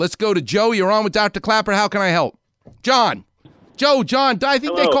Let's go to Joe. You're on with Dr. Klapper. How can I help? John. Joe, John. I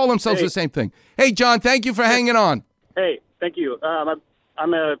think Hello. they call themselves the same thing. Hey, John, thank you for hanging on. Hey, thank you.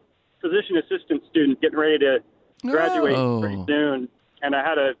 I'm a physician assistant student getting ready to graduate pretty soon, and I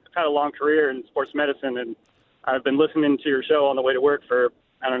had a long career in sports medicine, and I've been listening to your show on the way to work for,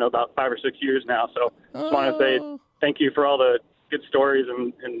 I don't know, about 5 or 6 years now. So just want to say thank you for all the good stories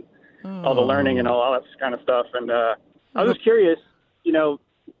and all the learning and all that kind of stuff. And I was just curious, you know,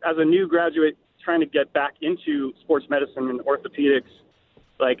 as a new graduate trying to get back into sports medicine and orthopedics,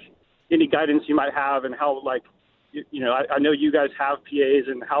 like any guidance you might have and how, like, you know, I know you guys have PAs,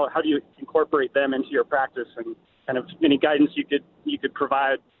 and how do you incorporate them into your practice, and kind of any guidance you could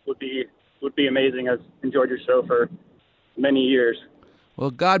provide would be amazing. I've enjoyed your show for many years.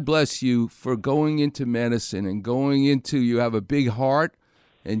 Well, God bless you for going into medicine and you have a big heart,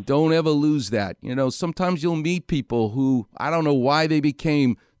 and don't ever lose that. You know, sometimes you'll meet people who, I don't know why they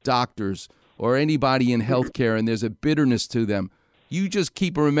became doctors or anybody in healthcare, and there's a bitterness to them. You just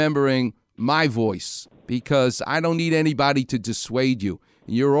keep remembering my voice, because I don't need anybody to dissuade you.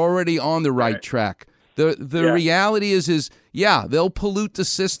 You're already on the right track. The reality is they'll pollute the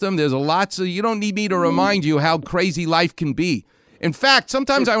system. There's lots of, you don't need me to remind you how crazy life can be. In fact,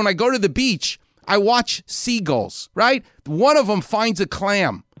 sometimes when I go to the beach, I watch seagulls, right? One of them finds a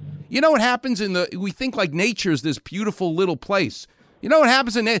clam. You know what happens we think like nature is this beautiful little place. You know what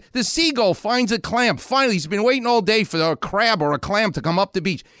happens the seagull finds a clam. Finally, he's been waiting all day for a crab or a clam to come up the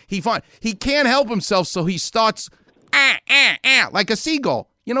beach. He can't help himself, so he starts like a seagull.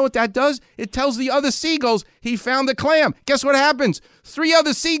 You know what that does? It tells the other seagulls he found the clam. Guess what happens? 3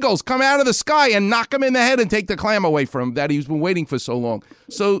 other seagulls come out of the sky and knock him in the head and take the clam away from him that he's been waiting for so long.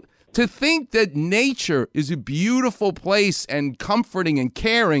 So to think that nature is a beautiful place and comforting and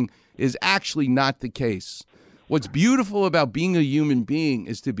caring is actually not the case. What's beautiful about being a human being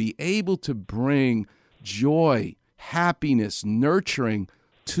is to be able to bring joy, happiness, nurturing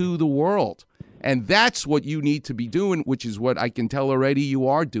to the world. And that's what you need to be doing, which is what I can tell already you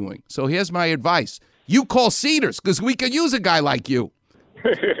are doing. So here's my advice. You call Cedars, because we could use a guy like you.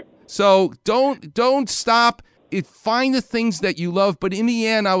 So don't stop. Find the things that you love. But in the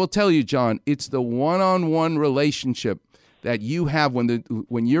end, I will tell you, John, it's the one-on-one relationship that you have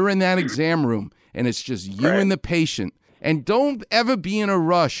when you're in that exam room, and it's just you and the patient. And don't ever be in a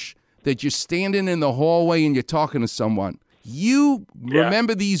rush that you're standing in the hallway and you're talking to someone. You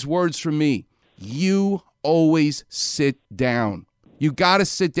remember these words from me. You always sit down. You got to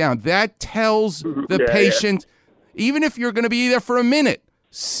sit down. That tells the patient, even if you're going to be there for a minute,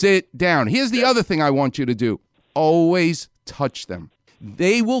 sit down. Here's the other thing I want you to do. Always touch them.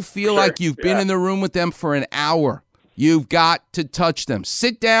 They will feel like you've been in the room with them for an hour. You've got to touch them.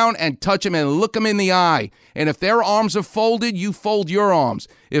 Sit down and touch them and look them in the eye. And if their arms are folded, you fold your arms.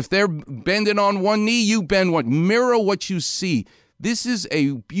 If they're bending on one knee, you bend one. Mirror what you see. This is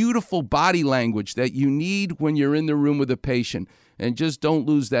a beautiful body language that you need when you're in the room with a patient. And just don't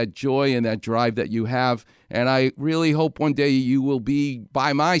lose that joy and that drive that you have. And I really hope one day you will be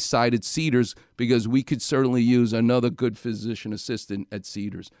by my side at Cedars, because we could certainly use another good physician assistant at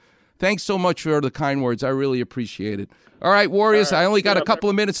Cedars. Thanks so much for the kind words. I really appreciate it. All right, Warriors, I only got a couple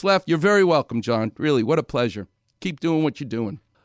of minutes left. You're very welcome, John. Really, what a pleasure. Keep doing what you're doing.